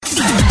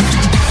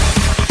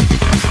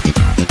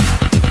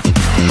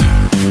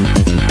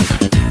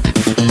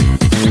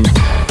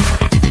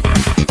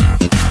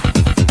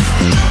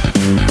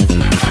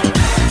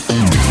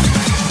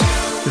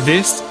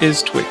This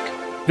is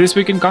Twic. This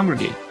week in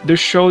Congregate, the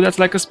show that's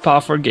like a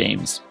spa for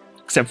games,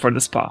 except for the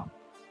spa.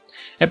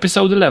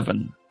 Episode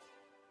 11.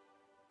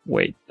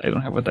 Wait, I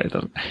don't have a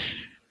title.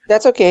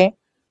 That's okay.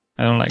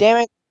 I don't like Damn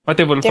it.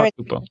 Whatever, Damn fuck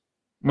Tupa.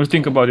 We'll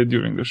think about it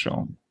during the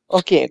show.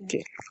 Okay.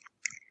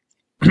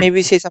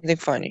 Maybe say something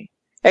funny.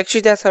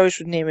 Actually, that's how we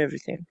should name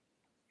everything.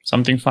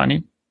 Something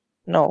funny?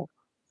 No.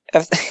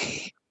 After,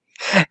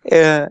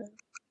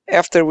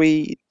 after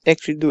we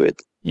actually do it.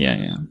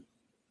 Yeah.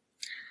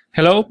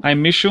 Hello,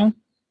 I'm Mishu.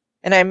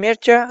 And I'm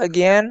Mircea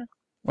again.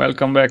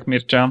 Welcome back,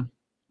 Mircea.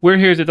 We're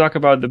here to talk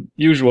about the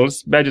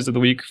usuals, badges of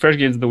the week, fresh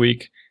games of the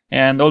week,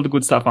 and all the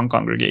good stuff on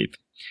Congregate.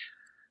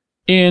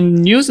 In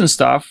news and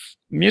stuff,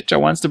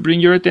 Mircea wants to bring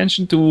your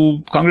attention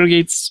to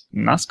Congregate's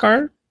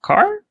NASCAR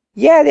car?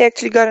 Yeah, they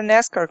actually got a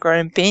NASCAR car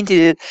and painted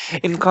it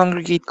in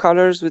Congregate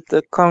colors with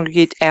the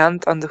Congregate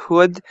ant on the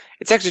hood.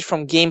 It's actually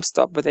from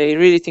GameStop, but I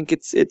really think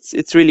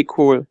it's really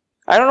cool.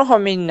 I don't know how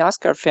many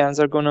NASCAR fans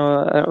are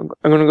gonna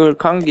go to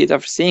Congregate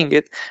after seeing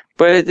it,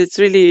 but it's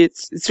really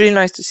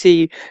nice to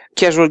see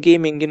casual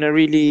gaming in a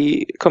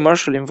really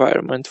commercial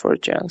environment for a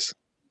chance.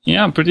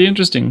 Yeah, pretty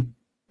interesting.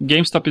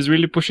 GameStop is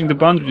really pushing the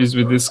boundaries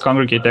with this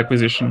Congregate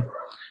acquisition.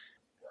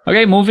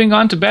 Okay, moving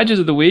on to badges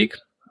of the week.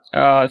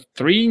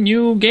 3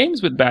 new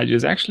games with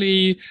badges.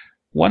 Actually,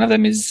 one of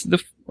them is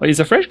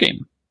a fresh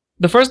game.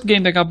 The first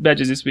game that got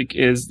badges this week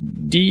is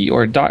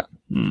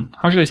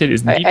how should I say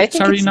this? I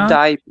think Arena?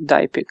 it's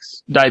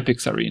Dypix.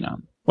 Dypix Arena.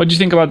 What do you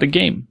think about the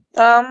game?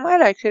 I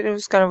liked it. It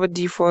was kind of a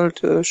default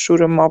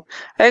shoot 'em up.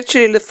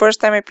 Actually, the first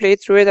time I played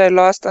through it, I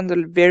lost on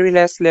the very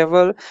last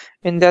level,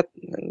 and that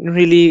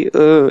really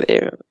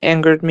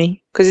angered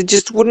me because it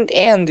just wouldn't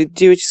end.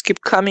 It would just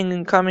keep coming,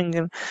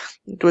 and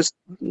it was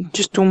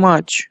just too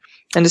much.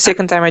 And the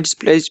second time I just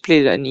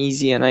played it on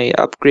easy, and I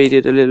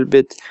upgraded a little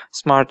bit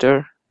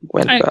smarter.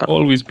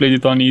 Always played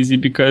it on easy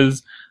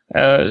because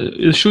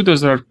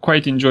shooters are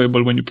quite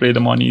enjoyable when you play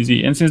them on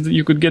easy. And since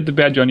you could get the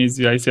badge on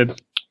easy, I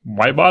said,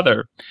 why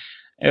bother?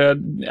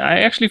 I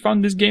actually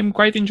found this game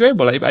quite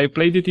enjoyable. I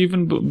played it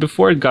even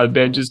before it got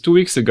badges 2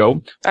 weeks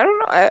ago. I don't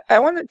know. I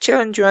want to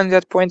challenge you on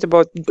that point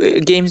about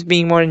games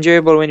being more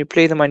enjoyable when you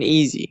play them on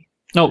easy.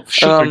 No,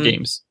 shooter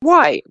games.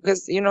 Why?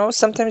 Because,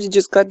 sometimes you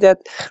just got that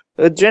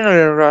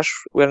adrenaline rush.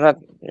 Well, not,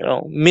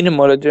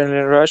 minimal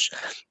adrenaline rush.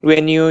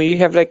 When you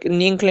have like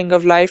an inkling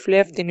of life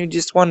left and you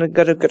just want to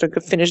gotta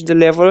finish the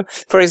level.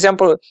 For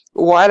example,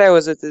 while I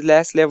was at the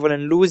last level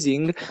and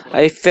losing,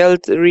 I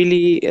felt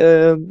really,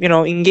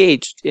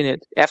 engaged in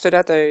it. After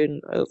that, I,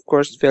 of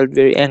course, felt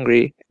very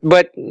angry.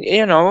 But,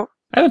 I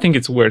don't think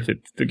it's worth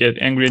it to get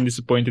angry and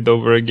disappointed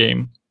over a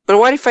game. But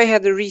what if I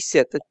had a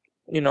reset?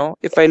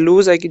 If I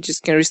lose, I can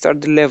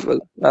restart the level,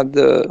 not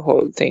the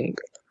whole thing.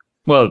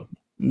 Well,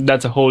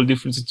 that's a whole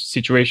different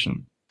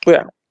situation.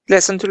 Yeah,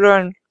 lesson to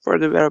learn for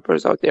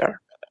developers out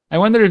there. I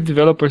wonder if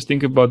developers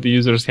think about the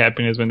user's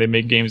happiness when they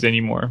make games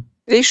anymore.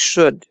 They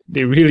should.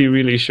 They really,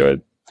 really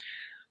should.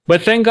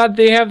 But thank God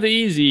they have the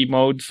easy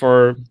mode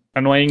for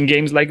annoying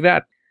games like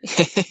that.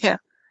 Yeah.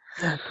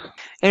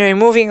 Anyway,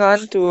 moving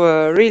on to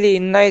a really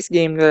nice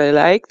game that I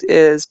liked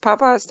is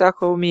Papa's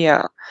Taco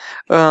Mia.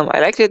 I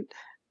liked it.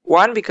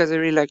 1, because I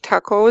really like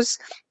tacos,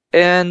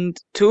 and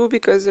 2,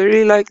 because I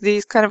really like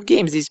these kind of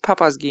games, these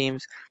Papa's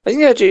games. I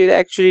think they're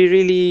actually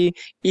really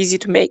easy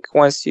to make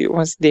once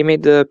they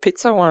made the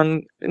pizza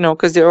one,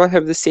 because they all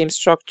have the same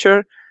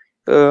structure,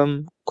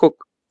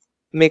 cook,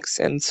 mix,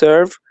 and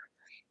serve.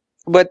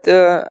 But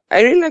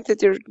I really like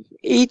that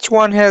each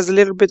one has a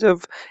little bit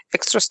of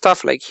extra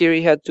stuff. Like here,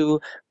 you had to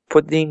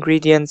put the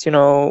ingredients,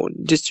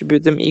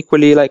 distribute them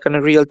equally like on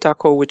a real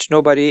taco, which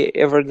nobody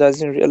ever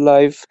does in real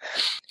life.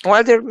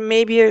 While they're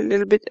maybe a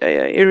little bit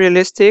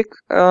unrealistic,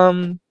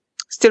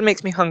 still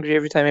makes me hungry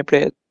every time I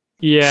play it.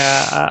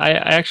 Yeah, I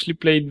actually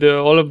played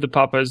all of the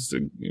Papa's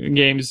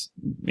games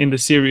in the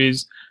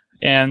series,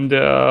 and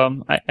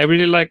I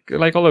really like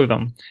all of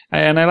them.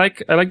 And I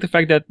like the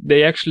fact that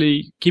they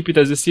actually keep it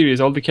as a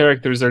series. All the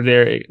characters are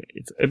there.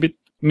 It's a bit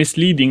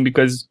misleading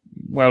because,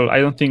 well, I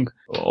don't think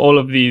all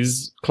of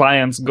these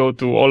clients go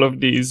to all of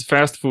these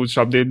fast food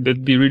shops.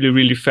 They'd be really,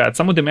 really fat.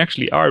 Some of them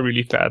actually are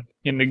really fat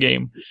in the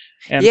game.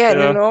 And, yeah,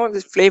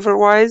 the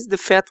flavor-wise, the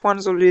fat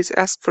ones always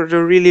ask for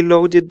the really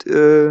loaded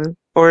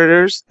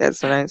orders.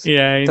 That's nice.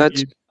 Yeah,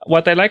 touch.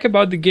 What I like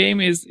about the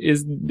game is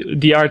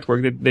the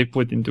artwork that they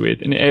put into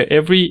it, and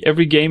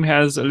every game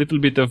has a little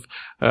bit of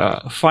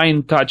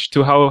fine touch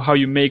to how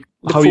you make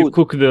you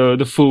cook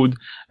the food,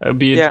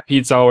 be it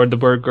pizza or the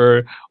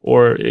burger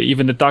or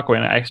even the taco.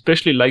 And I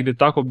especially like the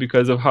taco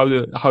because of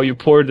how you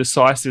pour the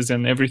sauces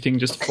and everything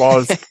just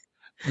falls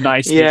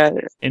nicely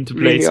into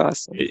place. Really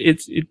awesome.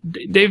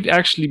 They've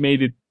actually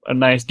made it a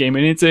nice game,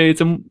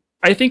 and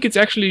I think it's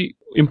actually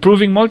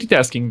improving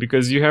multitasking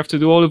because you have to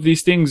do all of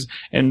these things.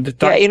 And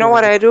you know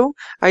what I do?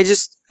 I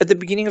just, at the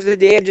beginning of the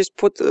day, I just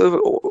put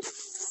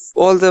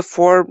all the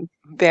 4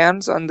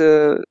 pans on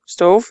the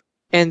stove.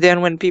 And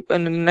then when people,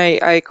 and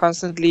I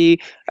constantly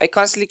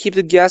keep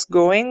the gas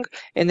going.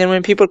 And then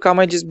when people come,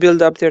 I just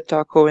build up their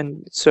taco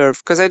and serve.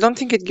 Because I don't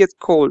think it gets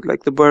cold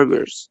like the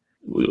burgers.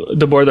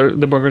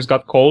 the burgers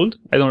got cold.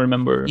 I don't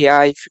remember.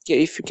 Yeah,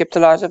 if you kept a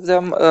lot of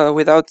them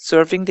without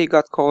serving, they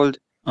got cold.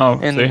 Oh,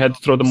 so you had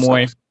to throw them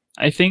away.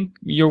 I think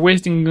you're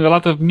wasting a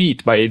lot of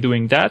meat by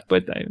doing that,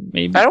 but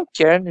maybe... I don't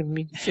care.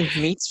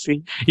 Meat's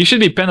free. You should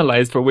be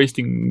penalized for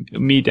wasting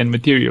meat and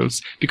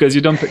materials because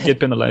you don't get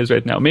penalized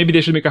right now. Maybe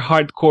they should make a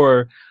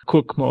hardcore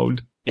cook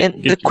mode.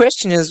 And the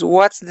question is,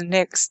 what's the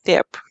next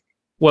step?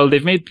 Well,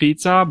 they've made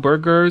pizza,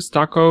 burgers,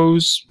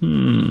 tacos,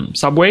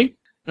 Subway.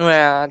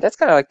 Well, that's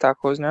kind of like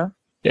tacos now.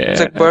 Yeah. It's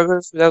like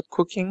burgers without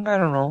cooking. I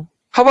don't know.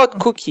 How about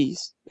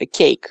cookies? A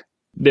cake?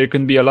 There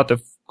can be a lot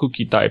of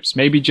cookie types.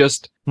 Maybe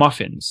just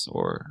muffins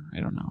or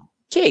I don't know.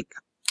 Cake.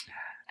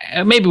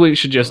 Maybe we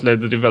should just let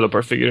the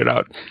developer figure it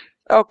out.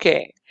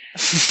 Okay.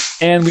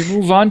 And we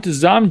move on to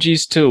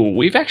Zombies 2.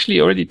 We've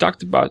actually already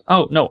talked about...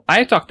 Oh, no.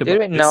 I talked about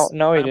this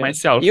no, we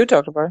myself. You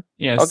talked about it?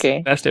 Yes.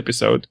 Okay. Last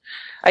episode.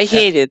 I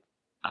hate it.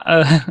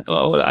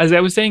 Well, as I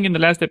was saying in the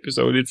last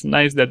episode, it's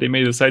nice that they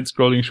made a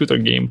side-scrolling shooter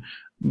game,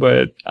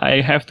 but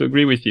I have to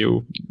agree with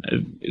you.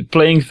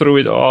 Playing through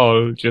it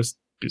all just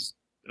is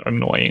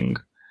annoying.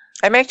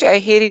 I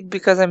hate it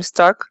because I'm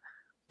stuck.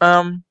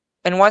 And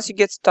once you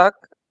get stuck,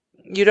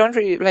 you don't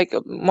really like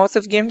most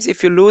of games.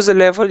 If you lose a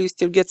level, you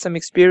still get some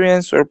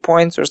experience or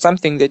points or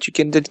something that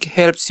that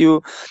helps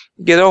you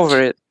get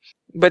over it.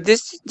 But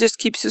this just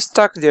keeps you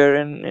stuck there,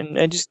 and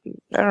I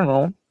don't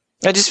know.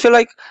 I just feel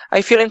like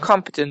I feel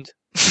incompetent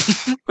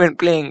when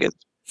playing it.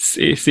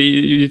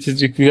 See, it's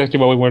exactly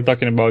what we were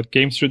talking about.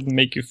 Games shouldn't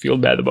make you feel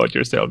bad about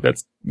yourself.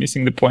 That's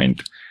missing the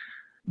point.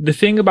 The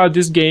thing about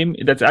this game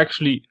that's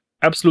actually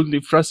absolutely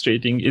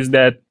frustrating is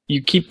that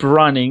you keep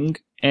running,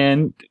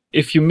 and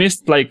if you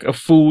missed like a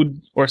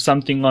food or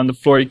something on the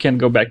floor, you can't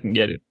go back and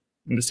get it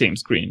in the same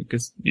screen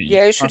because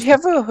you should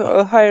have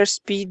a higher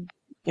speed,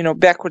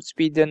 backward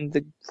speed than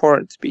the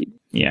forward speed.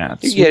 Yeah,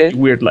 it's really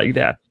weird like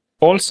that.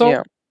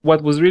 Also,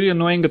 what was really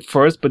annoying at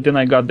first, but then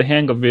I got the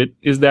hang of it,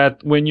 is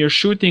that when you're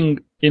shooting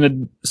in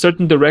a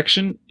certain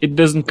direction, it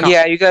doesn't count.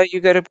 Yeah, you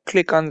gotta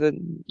click on the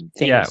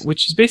things. Yeah,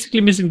 which is basically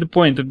missing the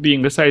point of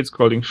being a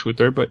side-scrolling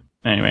shooter. But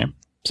anyway,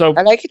 so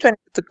I like it when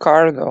it's the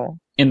car though.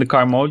 In the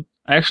car mode,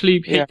 I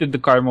actually hated the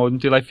car mode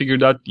until I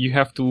figured out you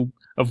have to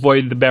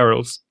avoid the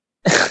barrels.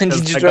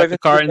 Did you I got the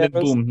car and then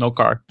boom, no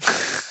car.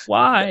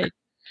 Why?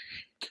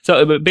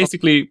 So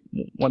basically,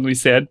 what we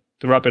said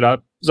to wrap it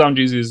up,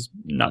 Zombies is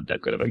not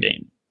that good of a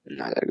game.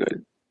 Not that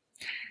good.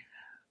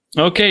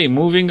 Okay,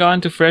 moving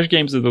on to fresh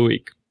games of the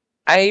week.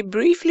 I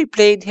briefly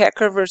played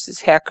Hacker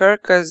vs. Hacker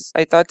because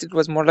I thought it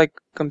was more like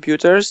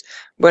computers,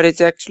 but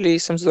it's actually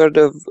some sort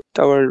of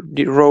tower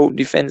row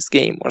defense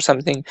game or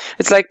something.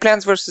 It's like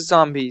Plants vs.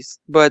 Zombies,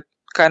 but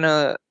kind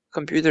of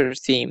computer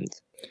themed.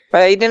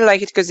 But I didn't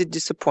like it because it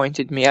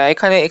disappointed me. I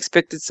kind of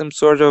expected some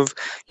sort of,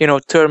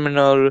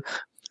 terminal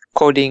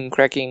coding,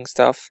 cracking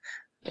stuff.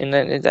 And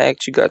then I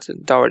actually got a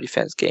tower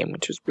defense game,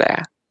 which was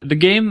blah. The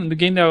game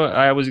that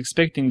I was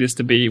expecting this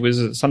to be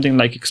was something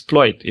like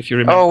Exploit, if you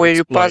remember. Oh, where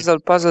Exploit. you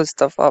puzzle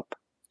stuff up.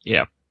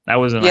 Yeah, that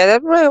was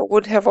that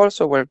would have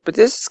also worked. But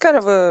this is kind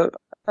of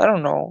I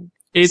don't know,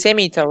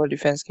 semi-tower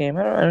defense game.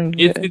 I don't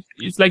get it.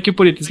 It's like you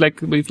put it. It's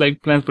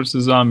like Plants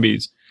vs.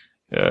 Zombies.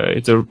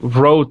 It's a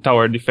row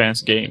tower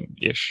defense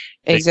game-ish.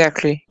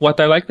 Exactly. What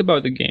I liked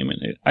about the game,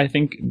 and I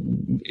think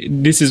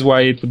this is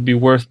why it would be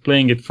worth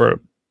playing it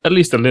for at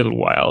least a little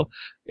while,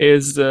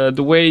 is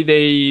the way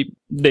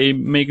they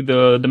make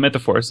the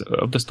metaphors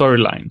of the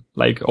storyline,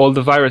 like all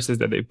the viruses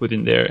that they put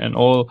in there and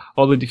all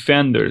the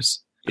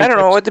defenders. I don't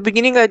know. At the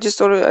beginning, I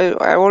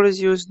always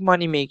used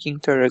money-making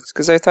turrets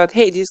because I thought,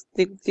 hey,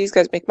 these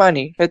guys make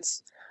money.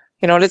 Let's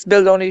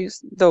build only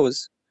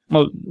those.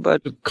 Well,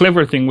 but the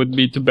clever thing would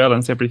be to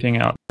balance everything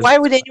out. Why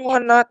would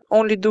anyone not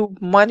only do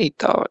money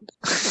tower?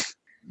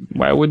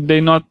 Why would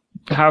they not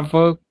have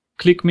a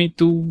click me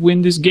to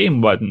win this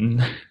game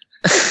button?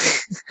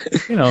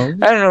 I don't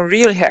know,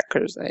 real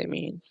hackers, I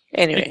mean.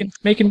 Anyway.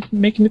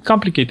 Making it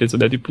complicated so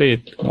that you play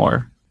it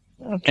more.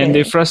 Okay. And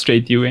they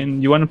frustrate you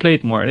and you want to play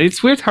it more.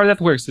 It's weird how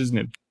that works, isn't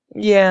it?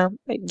 Yeah,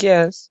 I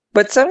guess.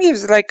 But some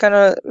games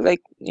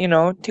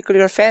tickle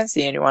your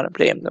fancy and you want to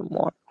play them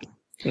more.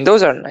 And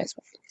those are nice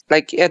ones.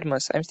 Like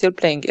Edmus. I'm still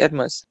playing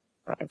Edmus.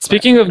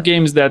 Speaking of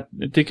games that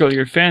tickle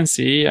your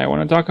fancy, I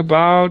want to talk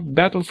about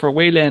Battle for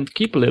Wayland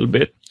Keep a little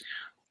bit.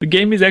 The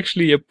game is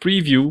actually a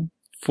preview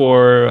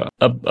for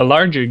a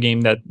larger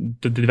game that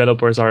the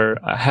developers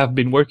have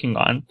been working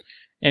on.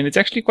 And it's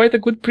actually quite a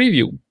good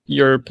preview.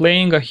 You're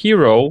playing a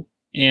hero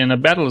in a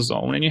battle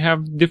zone and you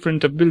have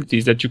different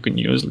abilities that you can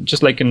use,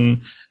 just like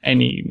in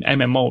any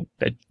MMO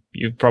that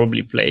you've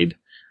probably played.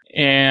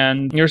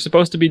 And you're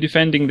supposed to be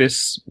defending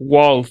this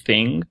wall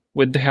thing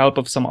with the help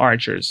of some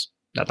archers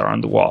that are on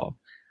the wall.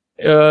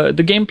 The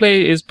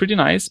gameplay is pretty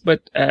nice,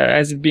 but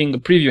as it being a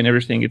preview and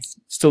everything, it's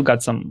still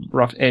got some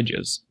rough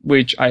edges,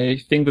 which I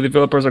think the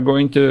developers are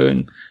going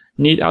to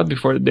need out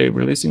before they're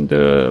releasing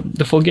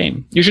the full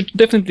game. You should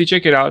definitely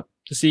check it out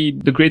to see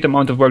the great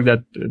amount of work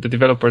that the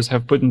developers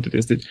have put into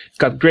this. It's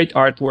got great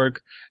artwork,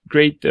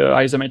 great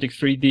isometric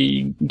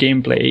 3D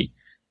gameplay,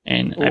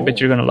 and I bet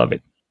you're going to love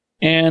it.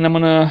 And I'm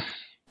going to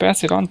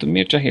pass it on to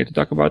Mircea here to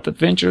talk about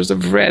Adventures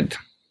of Red.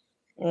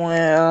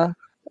 Well,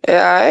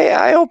 yeah,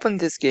 I opened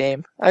this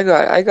game. I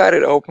got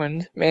it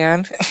opened,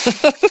 man.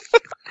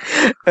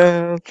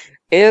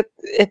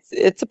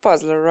 It's a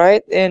puzzler,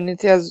 right? And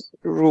it has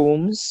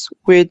rooms,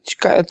 which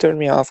kind of turned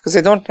me off because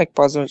I don't like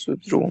puzzles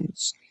with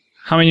rooms.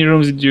 How many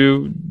rooms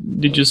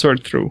did you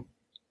sort through?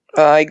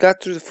 I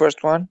got through the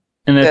first one.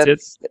 And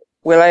that's it?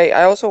 Well,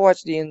 I also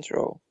watched the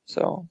intro,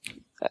 so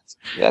that's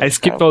I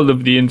skipped all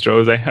of the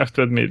intros, I have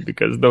to admit,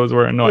 because those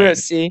were annoying. Yeah,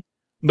 see?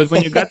 But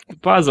when you got to the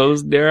puzzles,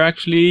 they're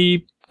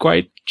actually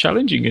quite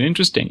challenging and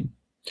interesting.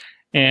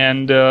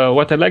 And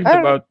what I liked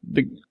about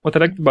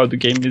the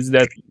game is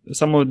that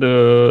some of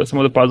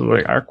the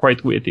puzzles are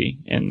quite witty,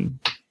 and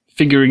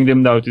figuring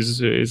them out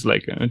is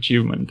like an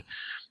achievement.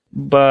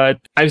 But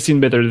I've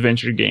seen better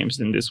adventure games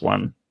than this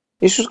one.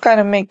 You should kind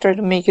of try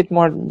to make it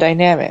more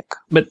dynamic.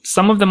 But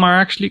some of them are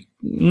actually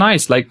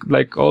nice,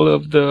 like all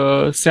of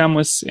the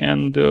Samus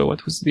and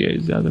what was the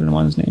other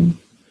one's name?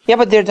 Yeah,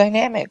 but they're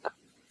dynamic.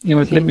 Yeah,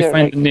 but let me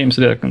find the name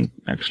so that I can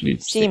actually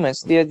see.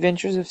 Seamus, The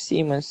Adventures of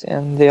Seamus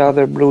and the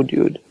other blue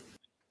dude.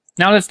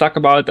 Now let's talk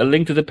about A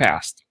Link to the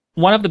Past.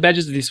 One of the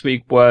badges this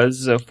week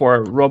was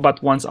for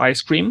Robot Wants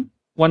Ice Cream.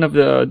 One of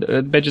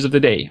the badges of the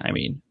day, I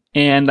mean.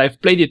 And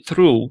I've played it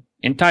through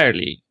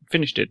entirely,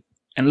 finished it,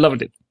 and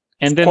loved it.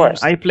 And then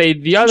I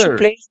played the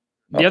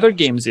other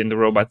games in the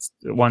Robot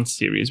Wants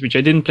series, which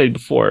I didn't play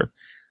before.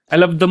 I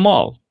loved them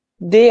all.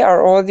 They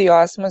are all the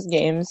awesomest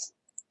games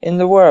in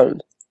the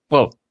world.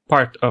 Well,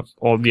 part of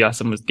all the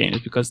awesomest games,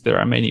 because there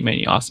are many,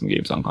 many awesome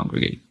games on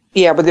Congregate.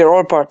 Yeah, but they're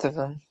all part of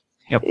them.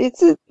 Yep.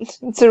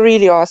 It's a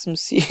really awesome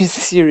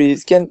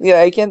series.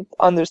 I can't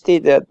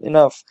understate that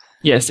enough.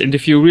 Yes, and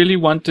if you really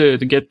want to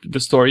get the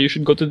story, you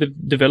should go to the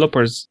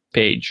developers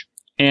page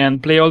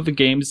and play all the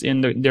games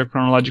in their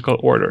chronological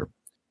order.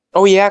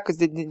 Oh yeah, because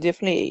they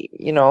definitely,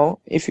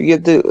 if you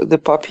get the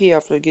puppy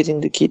after getting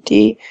the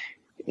kitty,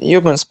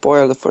 you're gonna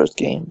spoil the first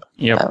game.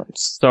 Yep.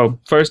 So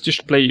first you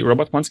should play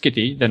Robot Wants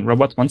Kitty, then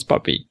Robot Wants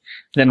Puppy,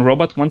 then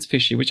Robot Wants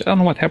Fishy, which I don't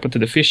know what happened to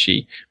the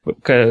Fishy,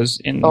 because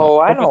in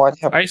I know what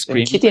happened. Ice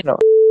Cream. Kitty, no.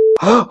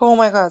 Oh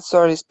my God!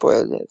 Sorry,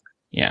 spoiled it.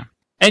 Yeah.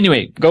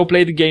 Anyway, go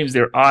play the games.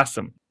 They're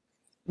awesome.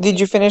 Did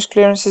you finish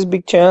Clarence's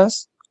Big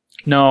Chance?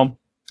 No,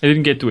 I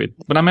didn't get to it,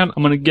 but I'm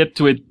gonna get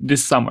to it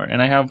this summer,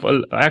 and I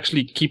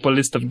actually keep a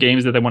list of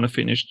games that I want to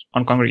finish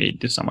on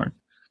Congregate this summer,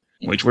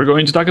 which we're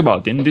going to talk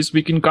about in This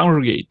Week in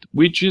Congregate,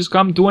 which has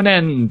come to an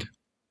end.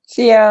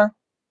 See ya.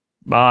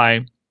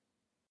 Bye.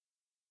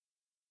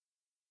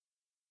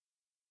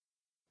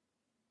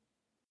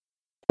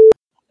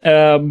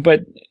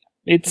 But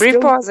it's brief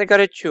pause. I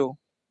gotta chew.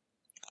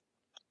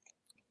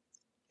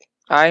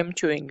 I'm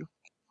chewing.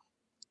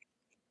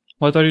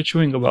 What are you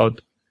chewing about?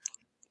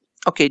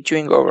 Okay,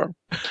 chewing over.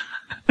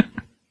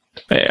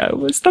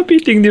 Stop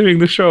eating during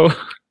the show.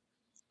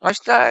 I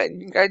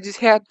just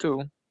had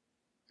to.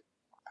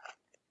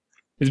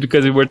 It's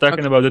because we were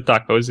talking about the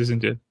tacos,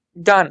 isn't it?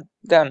 Done.